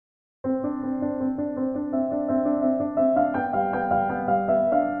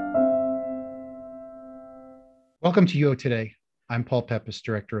Welcome to UO Today. I'm Paul Peppis,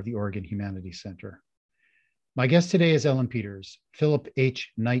 Director of the Oregon Humanities Center. My guest today is Ellen Peters, Philip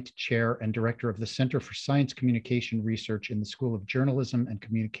H. Knight Chair and Director of the Center for Science Communication Research in the School of Journalism and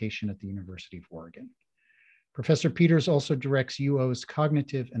Communication at the University of Oregon. Professor Peters also directs UO's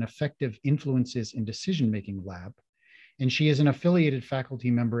Cognitive and Affective Influences in Decision-Making Lab, and she is an affiliated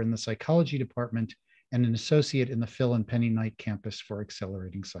faculty member in the Psychology Department and an associate in the Phil and Penny Knight campus for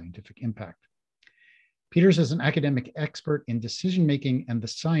Accelerating Scientific Impact. Peters is an academic expert in decision-making and the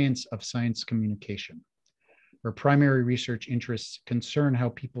science of science communication. Her primary research interests concern how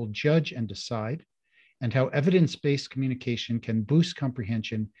people judge and decide, and how evidence-based communication can boost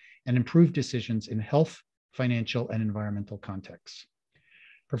comprehension and improve decisions in health, financial, and environmental contexts.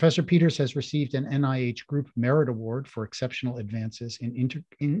 Professor Peters has received an NIH Group Merit Award for exceptional advances in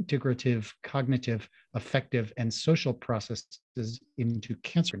integrative, cognitive, affective, and social processes into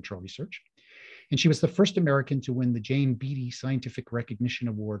cancer control research. And she was the first American to win the Jane Beatty Scientific Recognition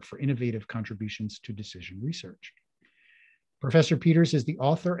Award for innovative contributions to decision research. Professor Peters is the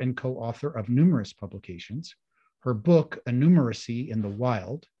author and co-author of numerous publications. Her book, Innumeracy in the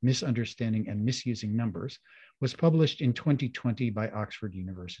Wild, Misunderstanding and Misusing Numbers, was published in 2020 by Oxford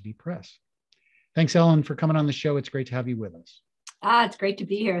University Press. Thanks, Ellen, for coming on the show. It's great to have you with us. It's great to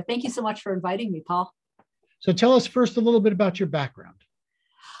be here. Thank you so much for inviting me, Paul. So tell us first a little bit about your background.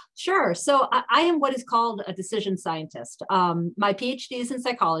 Sure. So I am what is called a decision scientist. My PhD is in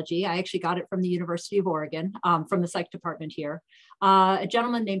psychology. I actually got it from the University of Oregon, from the psych department here. A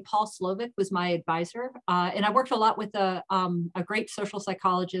gentleman named Paul Slovic was my advisor, and I worked a lot with a great social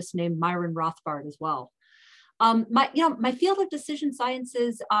psychologist named Myron Rothbard as well. My field of decision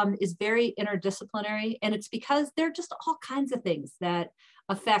sciences is very interdisciplinary, and it's because there are just all kinds of things that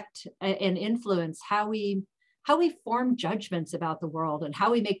affect and influence how we form judgments about the world and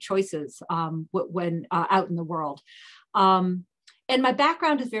how we make choices when out in the world. And my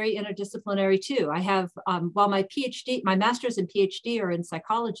background is very interdisciplinary too. I have, while my master's and PhD are in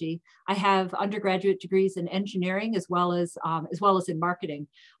psychology, I have undergraduate degrees in engineering as well as in marketing.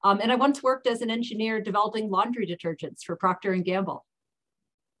 And I once worked as an engineer developing laundry detergents for Procter & Gamble.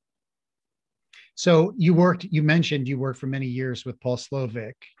 So you mentioned you worked for many years with Paul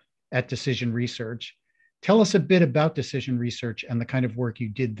Slovic at Decision Research. Tell us a bit about decision research and the kind of work you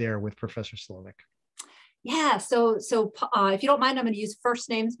did there with Professor Slovic. Yeah, so if you don't mind, I'm going to use first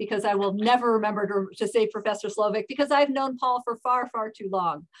names because I will never remember to say Professor Slovic because I've known Paul for far, far too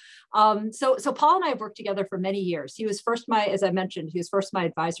long. So Paul and I have worked together for many years. He was first as I mentioned, he was first my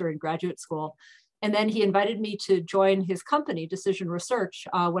advisor in graduate school. And then he invited me to join his company, Decision Research,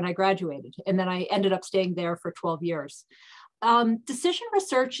 when I graduated. And then I ended up staying there for 12 years. Decision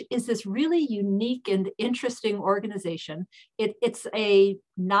Research is this really unique and interesting organization. It's a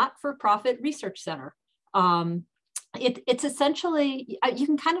not-for-profit research center. It's essentially, you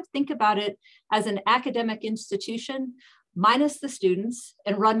can kind of think about it as an academic institution minus the students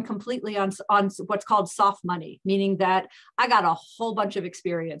and run completely on what's called soft money, meaning that I got a whole bunch of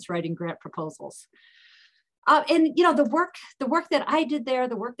experience writing grant proposals. And the work that I did there,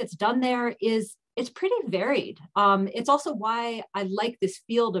 the work that's done there it's pretty varied. It's also why I like this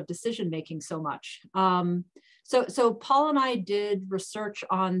field of decision making so much. So Paul and I did research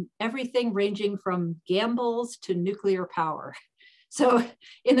on everything ranging from gambles to nuclear power. So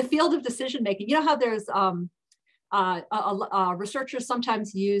in the field of decision making, you know how there's researchers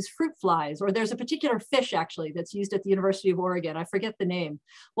sometimes use fruit flies, or there's a particular fish actually that's used at the University of Oregon. I forget the name.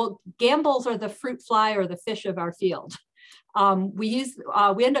 Well, gambles are the fruit fly or the fish of our field. We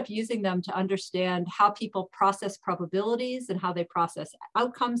end up using them to understand how people process probabilities and how they process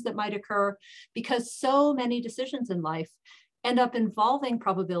outcomes that might occur, because so many decisions in life end up involving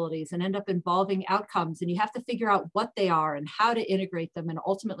probabilities and end up involving outcomes, and you have to figure out what they are and how to integrate them and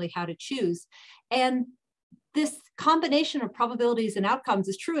ultimately how to choose. And this combination of probabilities and outcomes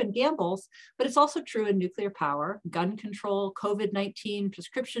is true in gambles, but it's also true in nuclear power, gun control, COVID-19,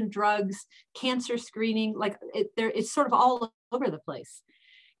 prescription drugs, cancer screening, it's sort of all over the place.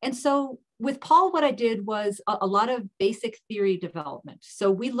 And so with Paul, what I did was a lot of basic theory development. So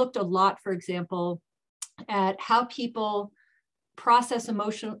we looked a lot, for example, at how people process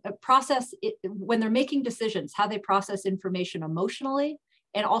when they're making decisions, how they process information emotionally,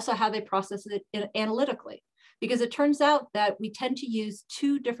 and also how they process it analytically. Because it turns out that we tend to use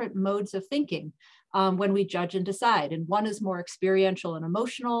two different modes of thinking when we judge and decide. And one is more experiential and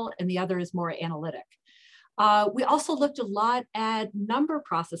emotional, and the other is more analytic. We also looked a lot at number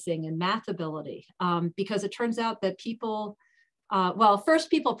processing and math ability, because it turns out that people, first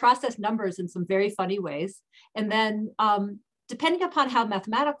people process numbers in some very funny ways, and then depending upon how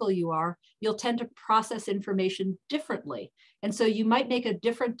mathematical you are, you'll tend to process information differently. And so you might make a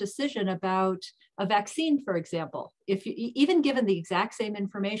different decision about a vaccine, for example. If you, even given the exact same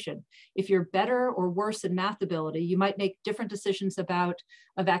information, if you're better or worse in math ability, you might make different decisions about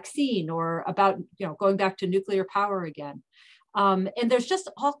a vaccine or about, going back to nuclear power again. And there's just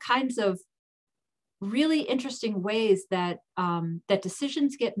all kinds of really interesting ways that that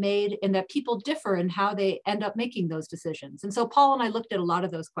decisions get made and that people differ in how they end up making those decisions. And so Paul and I looked at a lot of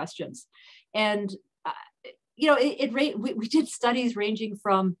those questions, and we did studies ranging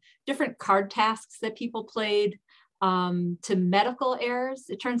from different card tasks that people played to medical errors.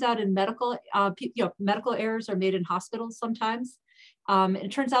 It turns out in medical errors are made in hospitals sometimes. And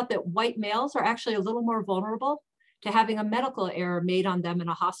it turns out that white males are actually a little more vulnerable to having a medical error made on them in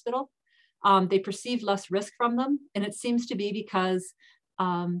a hospital. They perceive less risk from them, and it seems to be because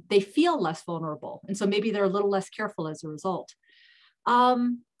they feel less vulnerable. And so maybe they're a little less careful as a result.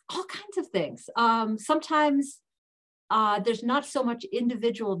 All kinds of things. Sometimes there's not so much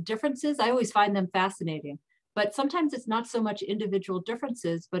individual differences. I always find them fascinating, but sometimes it's not so much individual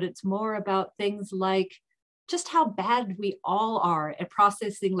differences, but it's more about things like just how bad we all are at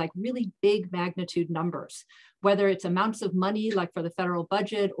processing like really big magnitude numbers, whether it's amounts of money like for the federal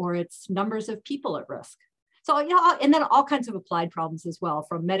budget or it's numbers of people at risk. So, and then all kinds of applied problems as well,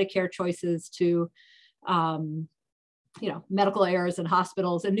 from Medicare choices to, medical errors in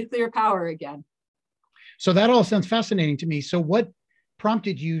hospitals and nuclear power again. So that all sounds fascinating to me. So what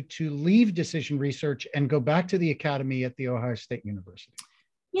prompted you to leave decision research and go back to the academy at The Ohio State University?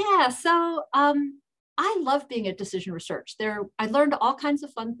 Yeah, so I love being at decision research. I learned all kinds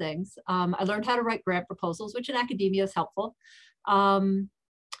of fun things. I learned how to write grant proposals, which in academia is helpful.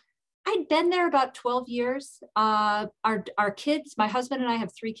 I'd been there about 12 years. Our kids, my husband and I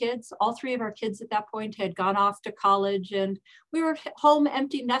have 3 kids. All 3 of our kids at that point had gone off to college, and we were home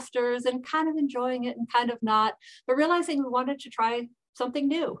empty nesters and kind of enjoying it and kind of not, but realizing we wanted to try something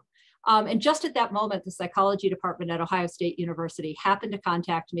new. And just at that moment, the psychology department at Ohio State University happened to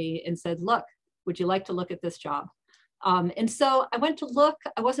contact me and said, look, would you like to look at this job? And so I went to look.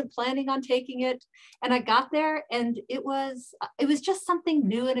 I wasn't planning on taking it, and I got there, and it was just something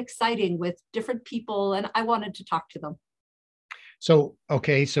new and exciting with different people, and I wanted to talk to them. So,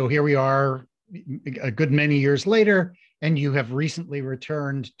 okay, so here we are a good many years later, and you have recently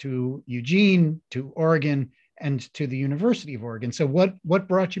returned to Eugene, to Oregon, and to the University of Oregon. So what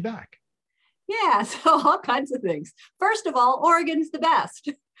brought you back? Yeah, so all kinds of things. First of all, Oregon's the best.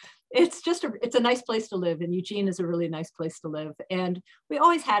 It's a nice place to live, and Eugene is a really nice place to live. And we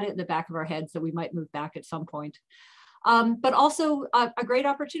always had it in the back of our heads that we might move back at some point. But also a great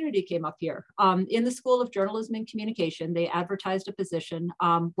opportunity came up here. In the School of Journalism and Communication, they advertised a position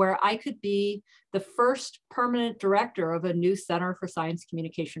where I could be the first permanent director of a new Center for Science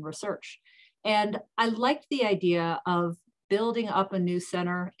Communication Research. And I liked the idea of building up a new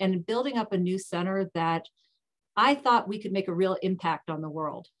center that I thought we could make a real impact on the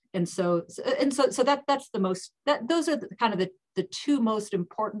world. And so that's those are kind of the 2 most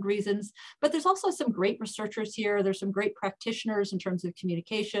important reasons. But there's also some great researchers here. There's some great practitioners in terms of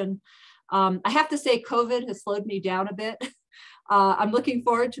communication. I have to say, COVID has slowed me down a bit. I'm looking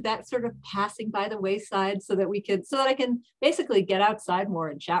forward to that sort of passing by the wayside so that I can basically get outside more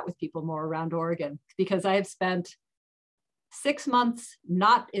and chat with people more around Oregon, because I have spent 6 months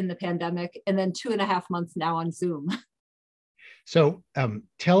not in the pandemic and then 2.5 months now on Zoom. So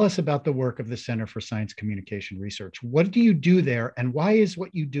tell us about the work of the Center for Science Communication Research. What do you do there, and why is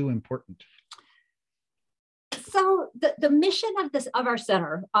what you do important? So the mission of our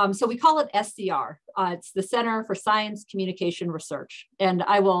center, so we call it SCR. It's the Center for Science Communication Research, and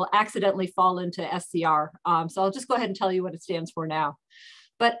I will accidentally fall into SCR. So I'll just go ahead and tell you what it stands for now.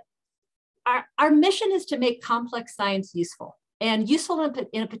 But our mission is to make complex science useful. And useful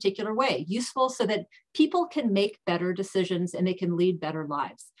in a particular way, useful so that people can make better decisions and they can lead better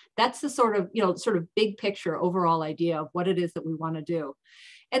lives. That's the sort of big picture overall idea of what it is that we want to do.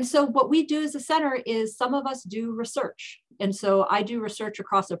 And so what we do as a center is some of us do research. And so I do research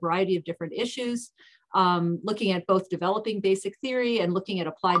across a variety of different issues, looking at both developing basic theory and looking at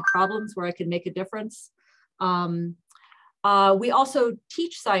applied problems where I can make a difference. We also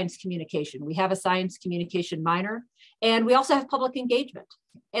teach science communication. We have a science communication minor, and we also have public engagement.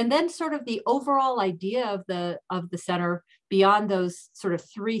 And then sort of the overall idea of the center beyond those sort of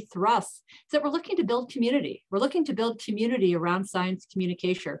 3 thrusts is that we're looking to build community. We're looking to build community around science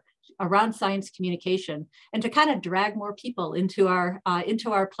communication, and to kind of drag more people into our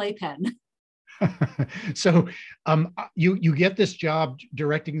playpen. So you get this job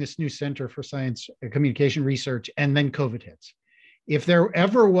directing this new Center for Science Communication Research, and then COVID hits. if there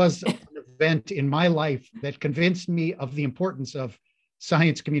ever was an event in my life that convinced me of the importance of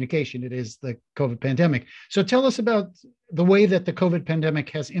science communication, it is the COVID pandemic. So tell us about the way that the COVID pandemic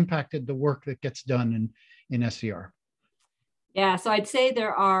has impacted the work that gets done in SCR. Yeah, so I'd say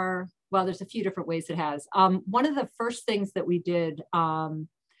there's a few different ways it has. One of the first things that we did,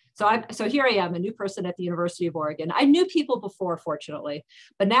 so here I am, a new person at the University of Oregon. I knew people before, fortunately,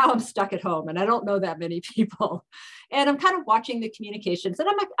 but now I'm stuck at home and I don't know that many people. And I'm kind of watching the communications. And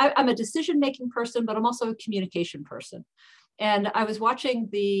I'm a decision-making person, but I'm also a communication person. And I was watching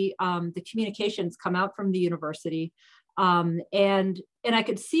the communications come out from the university, and I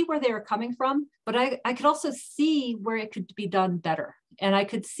could see where they were coming from, but I could also see where it could be done better. And I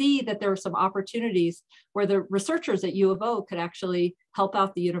could see that there were some opportunities where the researchers at U of O could actually help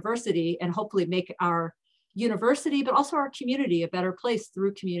out the university and hopefully make our university, but also our community, a better place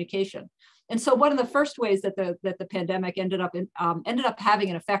through communication. And so one of the first ways that the pandemic ended up having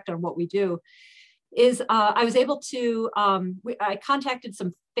an effect on what we do is I was able to, I contacted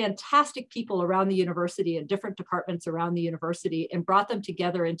some fantastic people around the university and different departments around the university and brought them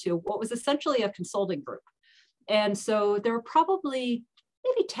together into what was essentially a consulting group. And so there were probably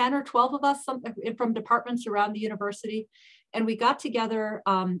maybe 10 or 12 of us from departments around the university. And we got together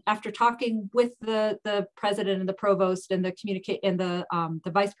after talking with the president and the provost and the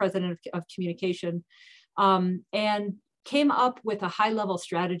vice president of communication, and came up with a high-level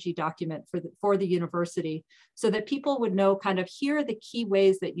strategy document for the university so that people would know kind of here are the key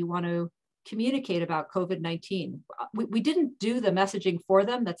ways that you want to communicate about COVID-19. We didn't do the messaging for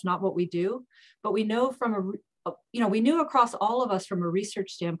them. That's not what we do, but we know we knew across all of us from a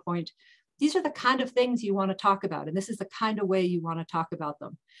research standpoint, these are the kind of things you want to talk about. And this is the kind of way you want to talk about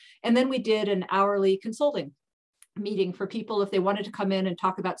them. And then we did an hourly consulting meeting for people if they wanted to come in and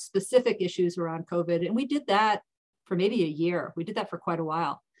talk about specific issues around COVID. And we did that for maybe a year. We did that for quite a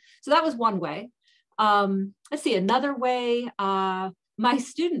while. So that was one way. Let's see, another way, my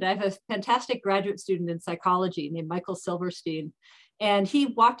student, I have a fantastic graduate student in psychology named Michael Silverstein. And he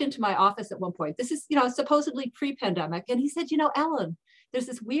walked into my office at one point. This is, supposedly pre-pandemic. And he said, Ellen, there's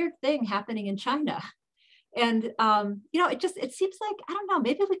this weird thing happening in China. And, it seems like, I don't know,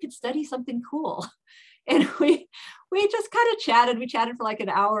 maybe we could study something cool. And we just kind of chatted. We chatted for like an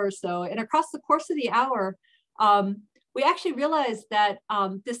hour or so. And across the course of the hour, we actually realized that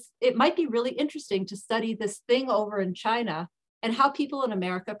it might be really interesting to study this thing over in China and how people in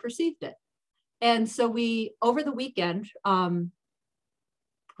America perceived it. And so over the weekend,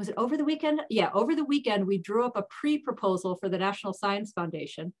 was it over the weekend? Yeah, over the weekend, we drew up a pre-proposal for the National Science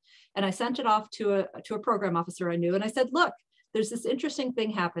Foundation. And I sent it off to a program officer I knew. And I said, look, there's this interesting thing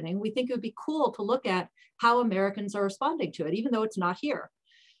happening. We think it would be cool to look at how Americans are responding to it, even though it's not here.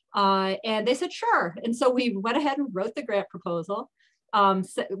 And they said, sure. And so we went ahead and wrote the grant proposal.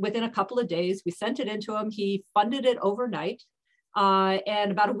 Within a couple of days, we sent it into him. He funded it overnight.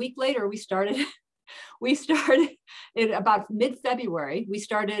 And about a week later, we started in about mid-February, we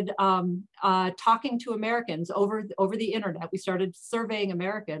started talking to Americans over the internet. We started surveying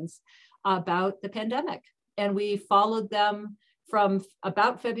Americans about the pandemic. And we followed them from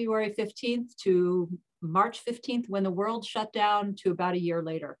about February 15th to March 15th, when the world shut down, to about a year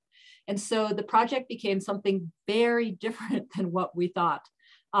later. And so the project became something very different than what we thought.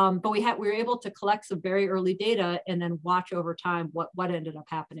 But we were able to collect some very early data and then watch over time what ended up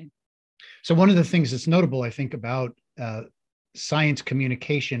happening. So one of the things that's notable, I think, about science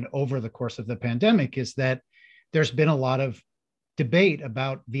communication over the course of the pandemic is that there's been a lot of debate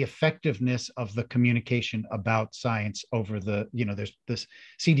about the effectiveness of the communication about science over there's this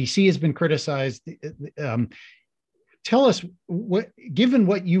CDC has been criticized. Tell us, given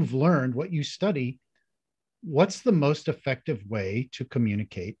what you've learned, what you study, what's the most effective way to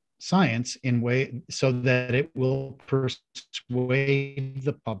communicate science so that it will persuade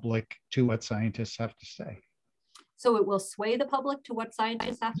the public to what scientists have to say? So it will sway the public to what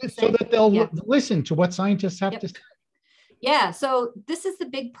scientists have to say? So that they'll listen to what scientists have to say. Yeah, so this is the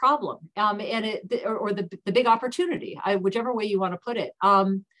big problem, or the big opportunity, whichever way you want to put it.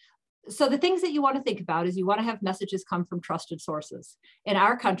 So the things that you want to think about is you want to have messages come from trusted sources. In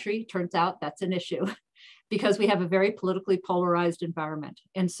our country, turns out that's an issue because we have a very politically polarized environment.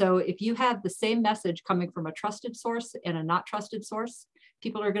 And so if you have the same message coming from a trusted source and a not trusted source,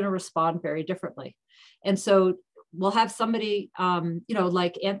 people are going to respond very differently. And so we'll have somebody,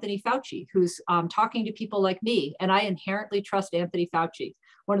 like Anthony Fauci, who's talking to people like me, and I inherently trust Anthony Fauci.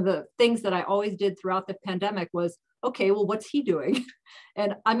 One of the things that I always did throughout the pandemic was, okay, well, what's he doing?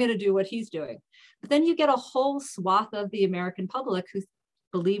 And I'm going to do what he's doing. But then you get a whole swath of the American public who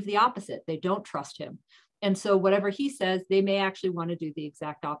believe the opposite. They don't trust him. And so whatever he says, they may actually want to do the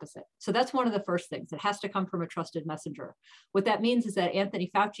exact opposite. So that's one of the first things. It has to come from a trusted messenger. What that means is that Anthony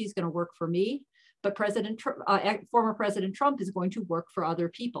Fauci is going to work for me, but former President Trump is going to work for other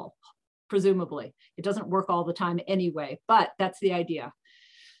people, presumably. It doesn't work all the time anyway, but that's the idea.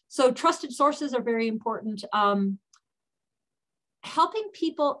 So trusted sources are very important. Helping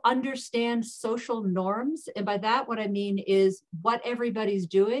people understand social norms. And by that, what I mean is what everybody's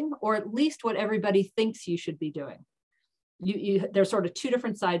doing, or at least what everybody thinks you should be doing. There's sort of two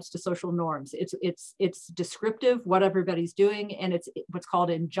different sides to social norms. It's descriptive, what everybody's doing, and it's what's called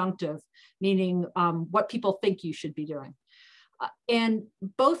injunctive, meaning what people think you should be doing. And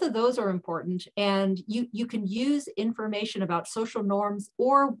both of those are important. And you can use information about social norms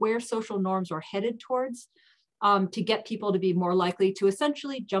or where social norms are headed towards to get people to be more likely to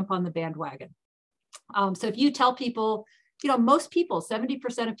essentially jump on the bandwagon. So if you tell people, most people,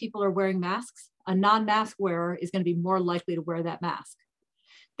 70% of people are wearing masks, a non-mask wearer is going to be more likely to wear that mask.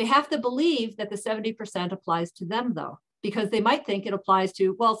 They have to believe that the 70% applies to them though, because they might think it applies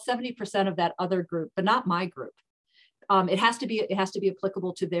to, 70% of that other group, but not my group. It has to be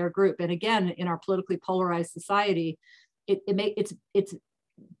applicable to their group. And again, in our politically polarized society, it's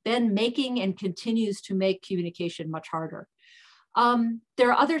been making and continues to make communication much harder.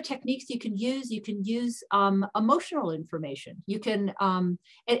 There are other techniques you can use. You can use emotional information. You can, and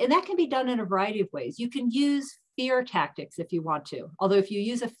that can be done in a variety of ways. You can use fear tactics if you want to. Although if you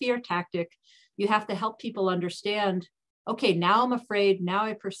use a fear tactic, you have to help people understand, okay, now I'm afraid, now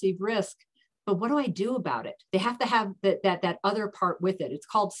I perceive risk, but what do I do about it? They have to have that other part with it. It's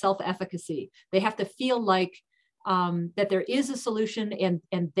called self-efficacy. They have to feel like that there is a solution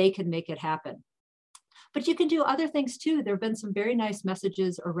and they can make it happen. But you can do other things too. There have been some very nice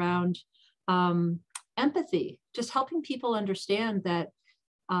messages around empathy, just helping people understand that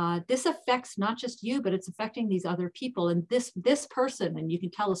this affects not just you, but it's affecting these other people. And this person, and you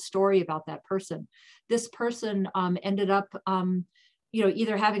can tell a story about that person. This person ended up,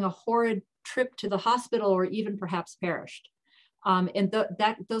 either having a horrid trip to the hospital or even perhaps perished. And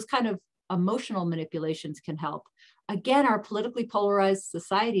those kind of emotional manipulations can help. Again, our politically polarized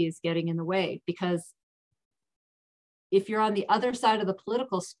society is getting in the way, because if you're on the other side of the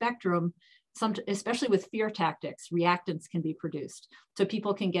political spectrum, especially with fear tactics, reactants can be produced. So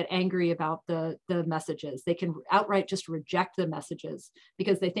people can get angry about the messages. They can outright just reject the messages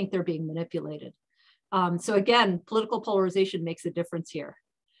because they think they're being manipulated. So again, political polarization makes a difference here.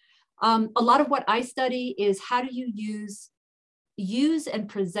 A lot of what I study is how do you use and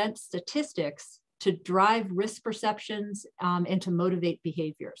present statistics to drive risk perceptions and to motivate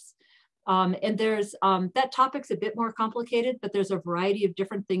behaviors. And there's, that topic's a bit more complicated, but there's a variety of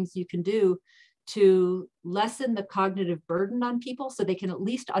different things you can do to lessen the cognitive burden on people so they can at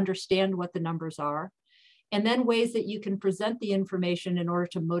least understand what the numbers are, and then ways that you can present the information in order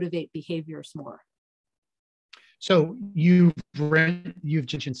to motivate behaviors more. So you've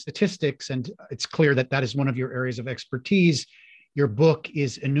mentioned statistics, and it's clear that that is one of your areas of expertise. Your book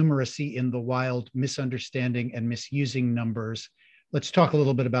is Innumeracy in the Wild, Misunderstanding and Misusing Numbers. Let's talk a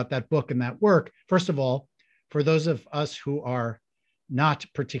little bit about that book and that work. First of all, for those of us who are not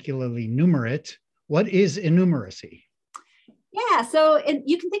particularly numerate, what is innumeracy? Yeah, so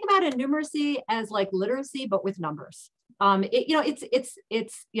you can think about innumeracy as like literacy, but with numbers.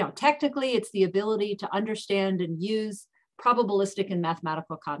 Technically it's the ability to understand and use probabilistic and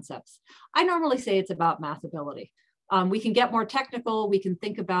mathematical concepts. I normally say it's about math ability. We can get more technical. We can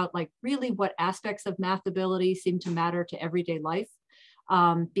think about like really what aspects of math ability seem to matter to everyday life.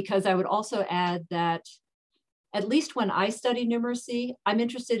 Because I would also add that at least when I study numeracy, I'm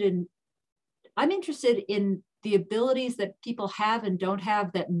interested in the abilities that people have and don't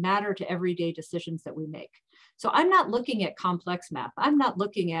have that matter to everyday decisions that we make. So I'm not looking at complex math. I'm not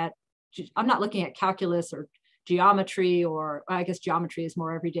looking at calculus or geometry, or I guess geometry is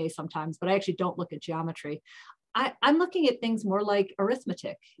more everyday sometimes, but I actually don't look at geometry. I'm looking at things more like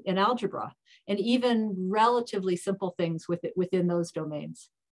arithmetic and algebra, and even relatively simple things within those domains.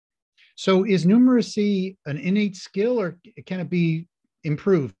 So is numeracy an innate skill, or can it be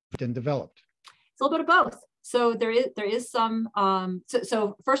improved and developed? It's a little bit of both. So there is some,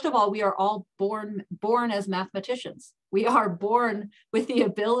 so first of all, we are all born as mathematicians. We are born with the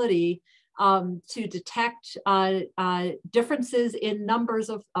ability to detect differences in numbers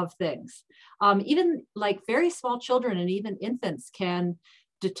of things. Even like very small children and even infants can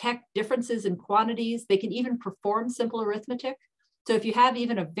detect differences in quantities. They can even perform simple arithmetic. So if you have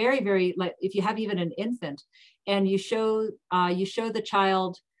even a if you have even an infant and you show the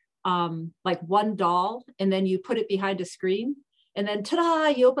child like one doll and then you put it behind a screen, And then ta-da,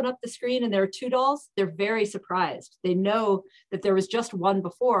 you open up the screen and there are two dolls. They're very surprised. They know that there was just one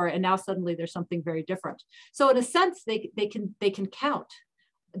before, and now suddenly there's something very different. So in a sense, they can count.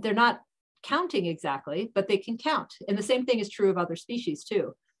 They're not counting exactly, but they can count. And the same thing is true of other species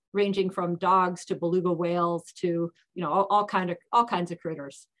too, ranging from dogs to beluga whales to, all kinds of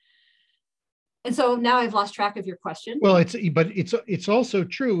critters. And so now I've lost track of your question. Well, it's also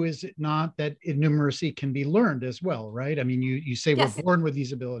true, is it not, that innumeracy can be learned as well, right? I mean, you say yes. We're born with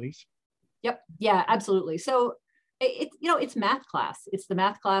these abilities. Yep. Yeah, absolutely. So it's math class. It's the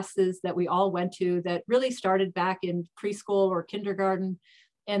math classes that we all went to that really started back in preschool or kindergarten,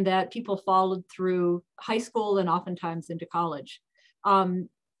 and that people followed through high school and oftentimes into college.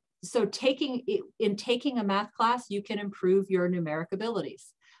 So taking a math class, you can improve your numeric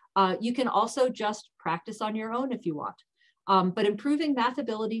abilities. You can also just practice on your own if you want. But improving math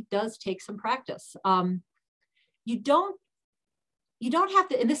ability does take some practice. You don't have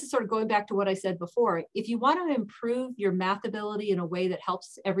to, and this is sort of going back to what I said before, if you want to improve your math ability in a way that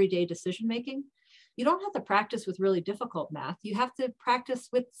helps everyday decision-making, you don't have to practice with really difficult math. You have to practice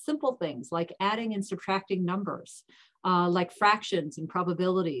with simple things like adding and subtracting numbers, like fractions and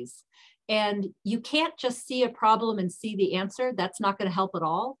probabilities. And you can't just see a problem and see the answer. That's not going to help at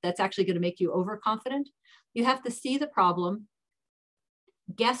all. That's actually going to make you overconfident. You have to see the problem,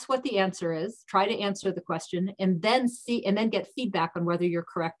 guess what the answer is, try to answer the question, and then get feedback on whether you're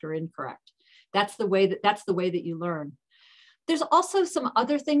correct or incorrect. That's the way that you learn. There's also some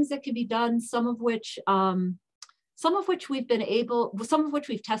other things that can be done, some of which we've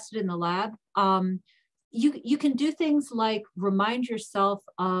tested in the lab. You can do things like remind yourself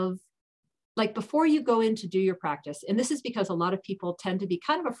of, like, before you go in to do your practice, and this is because a lot of people tend to be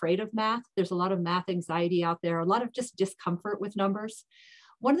kind of afraid of math. There's a lot of math anxiety out there, a lot of just discomfort with numbers.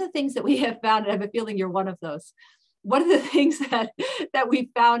 One of the things that we have found, and I have a feeling you're one of those, one of the things that we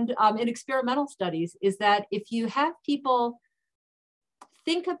found in experimental studies is that if you have people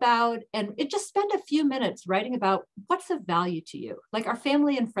think about and just spend a few minutes writing about what's of value to you, like our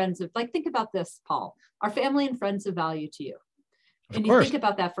family and friends, think about this, Paul, our family and friends of value to you. And you think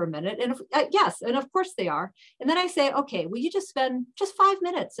about that for a minute, and yes, and of course they are. And then I say, okay, will you just spend just 5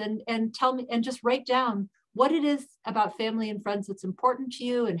 minutes and tell me, and just write down what it is about family and friends that's important to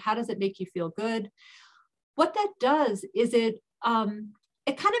you, and how does it make you feel good? What that does is it kind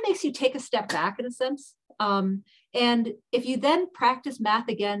of makes you take a step back in a sense. And if you then practice math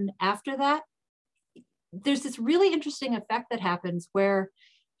again after that, there's this really interesting effect that happens where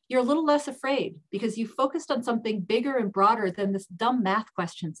you're a little less afraid because you focused on something bigger and broader than this dumb math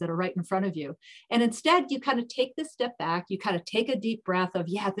questions that are right in front of you. And instead, you kind of take this step back, you kind of take a deep breath of,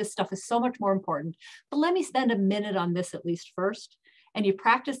 yeah, this stuff is so much more important, but let me spend a minute on this at least first. And you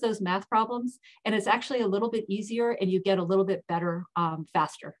practice those math problems, and it's actually a little bit easier, and you get a little bit better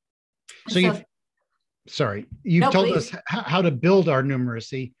faster. So you've told us how to build our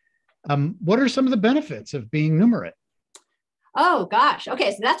numeracy. What are some of the benefits of being numerate? Oh gosh,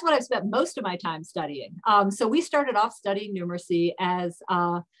 okay, so that's what I've spent most of my time studying. So we started off studying numeracy as,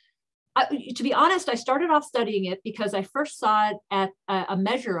 to be honest, I started off studying it because I first saw it at a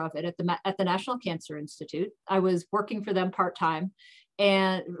measure of it at the National Cancer Institute. I was working for them part-time,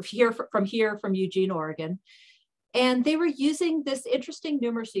 and from Eugene, Oregon. And they were using this interesting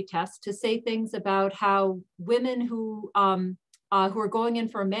numeracy test to say things about how women who are going in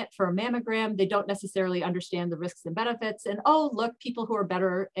for a mammogram, they don't necessarily understand the risks and benefits. And oh, look, people who are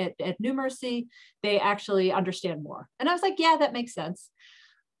better at numeracy, they actually understand more. And I was like, yeah, that makes sense.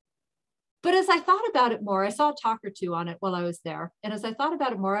 But as I thought about it more, I saw a talk or two on it while I was there. And as I thought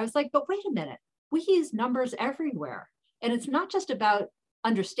about it more, I was like, but wait a minute, we use numbers everywhere. And it's not just about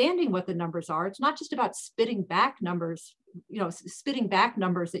understanding what the numbers are. It's not just about spitting back numbers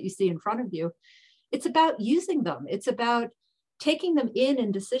that you see in front of you. It's about using them. It's about taking them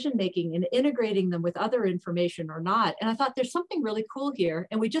in decision-making and integrating them with other information or not. And I thought there's something really cool here.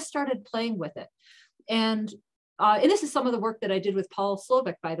 And we just started playing with it. And this is some of the work that I did with Paul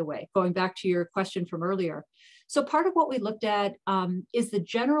Slovic, by the way, going back to your question from earlier. So part of what we looked at is the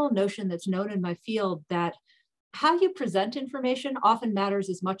general notion that's known in my field that how you present information often matters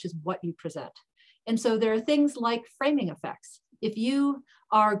as much as what you present. And so there are things like framing effects. If you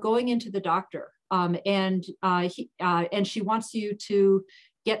are going into the doctor and she wants you to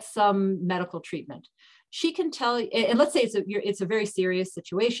get some medical treatment, she can tell you, and let's say it's a very serious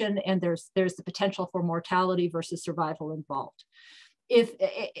situation and there's the potential for mortality versus survival involved. If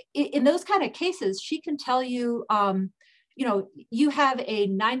in those kind of cases, she can tell you, you have a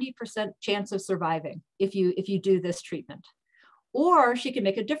 90% chance of surviving if you do this treatment. Or she can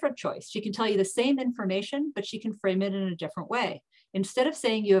make a different choice. She can tell you the same information, but she can frame it in a different way. Instead of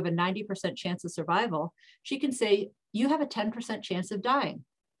saying you have a 90% chance of survival, she can say you have a 10% chance of dying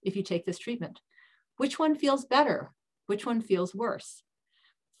if you take this treatment. Which one feels better? Which one feels worse?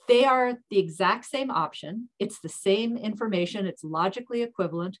 They are the exact same option. It's the same information. It's logically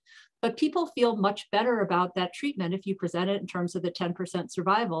equivalent, but people feel much better about that treatment if you present it in terms of the 10%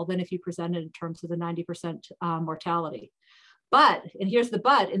 survival than if you present it in terms of the 90% mortality. But, and here's the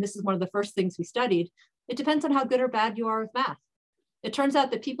but, and this is one of the first things we studied, it depends on how good or bad you are with math. It turns out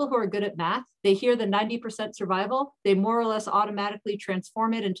that people who are good at math, they hear the 90% survival, they more or less automatically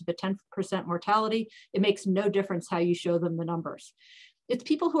transform it into the 10% mortality. It makes no difference how you show them the numbers. It's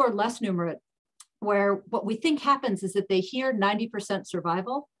people who are less numerate, where what we think happens is that they hear 90%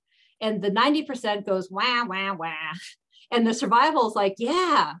 survival, and the 90% goes wah, wah, wah. And the survival is like,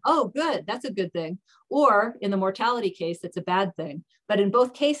 yeah, oh, good, that's a good thing. Or in the mortality case, it's a bad thing. But in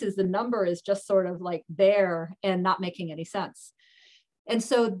both cases, the number is just sort of like there and not making any sense. And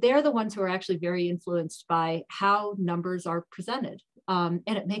so they're the ones who are actually very influenced by how numbers are presented. And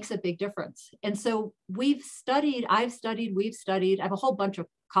it makes a big difference. And so we've studied, I have a whole bunch of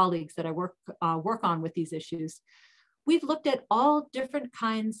colleagues that I work on with these issues. We've looked at all different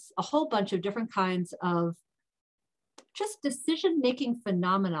kinds, a whole bunch of different kinds of just decision-making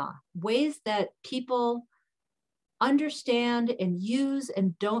phenomena, ways that people understand and use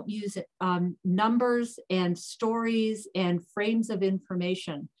and don't use numbers and stories and frames of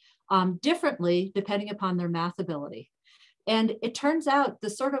information differently depending upon their math ability. And it turns out the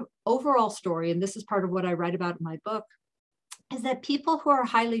sort of overall story, and this is part of what I write about in my book, is that people who are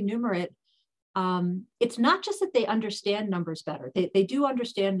highly numerate, it's not just that they understand numbers better. They do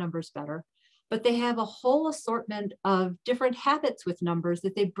understand numbers better, but they have a whole assortment of different habits with numbers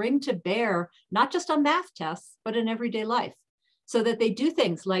that they bring to bear, not just on math tests, but in everyday life. So that they do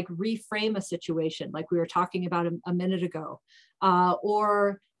things like reframe a situation, like we were talking about a minute ago,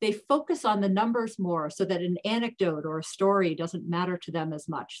 or they focus on the numbers more so that an anecdote or a story doesn't matter to them as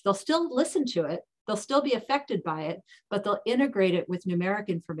much. They'll still listen to it, they'll still be affected by it, but they'll integrate it with numeric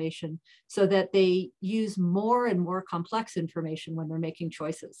information so that they use more and more complex information when they're making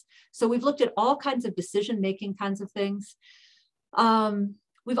choices. So we've looked at all kinds of decision-making kinds of things.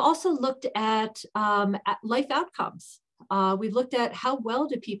 We've also looked at life outcomes. We've looked at how well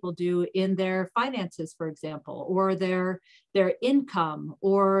do people do in their finances, for example, or their income,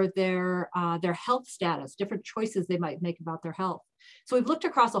 or their health status, different choices they might make about their health. So we've looked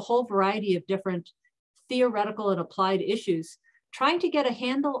across a whole variety of different theoretical and applied issues, trying to get a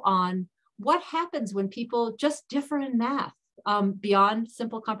handle on what happens when people just differ in math beyond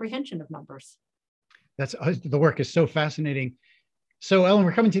simple comprehension of numbers. The work is so fascinating. So Ellen,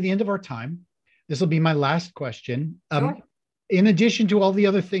 we're coming to the end of our time. This will be my last question. Sure. In addition to all the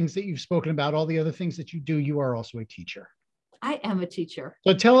other things that you've spoken about, all the other things that you do, you are also a teacher. I am a teacher.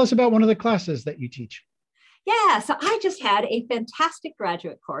 So tell us about one of the classes that you teach. Yeah, so I just had a fantastic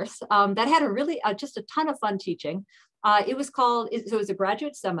graduate course that had a really, just a ton of fun teaching. It was a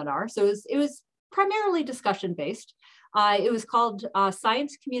graduate seminar. So it was primarily discussion based. It was called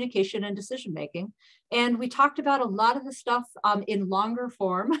Science, Communication, and Decision Making. And we talked about a lot of the stuff in longer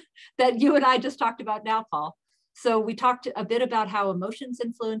form that you and I just talked about now, Paul. So we talked a bit about how emotions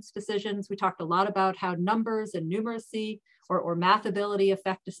influence decisions. We talked a lot about how numbers and numeracy or math ability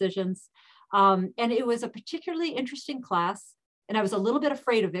affect decisions. And it was a particularly interesting class. And I was a little bit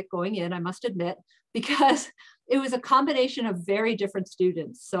afraid of it going in, I must admit, because it was a combination of very different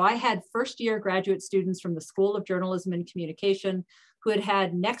students. So I had first-year graduate students from the School of Journalism and Communication who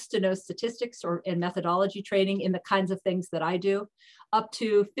had next to no statistics and methodology training in the kinds of things that I do, up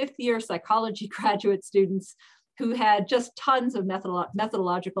to fifth-year psychology graduate students who had just tons of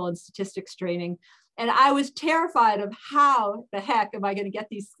methodological and statistics training. And I was terrified of how the heck am I going to get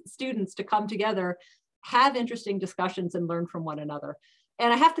these students to come together, have interesting discussions, and learn from one another.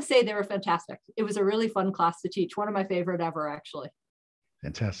 And I have to say they were fantastic. It was a really fun class to teach. One of my favorite ever, actually.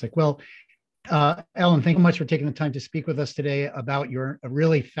 Fantastic. Well, Ellen, thank you so much for taking the time to speak with us today about your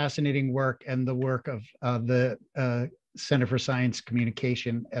really fascinating work and the work of the Center for Science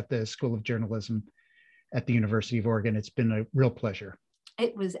Communication at the School of Journalism at the University of Oregon. It's been a real pleasure.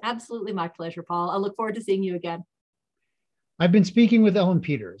 It was absolutely my pleasure, Paul. I look forward to seeing you again. I've been speaking with Ellen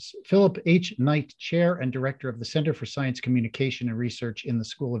Peters, Philip H. Knight Chair and Director of the Center for Science Communication and Research in the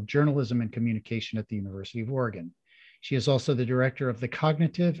School of Journalism and Communication at the University of Oregon. She is also the director of the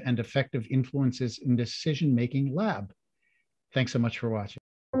Cognitive and Affective Influences in Decision-Making Lab. Thanks so much for watching.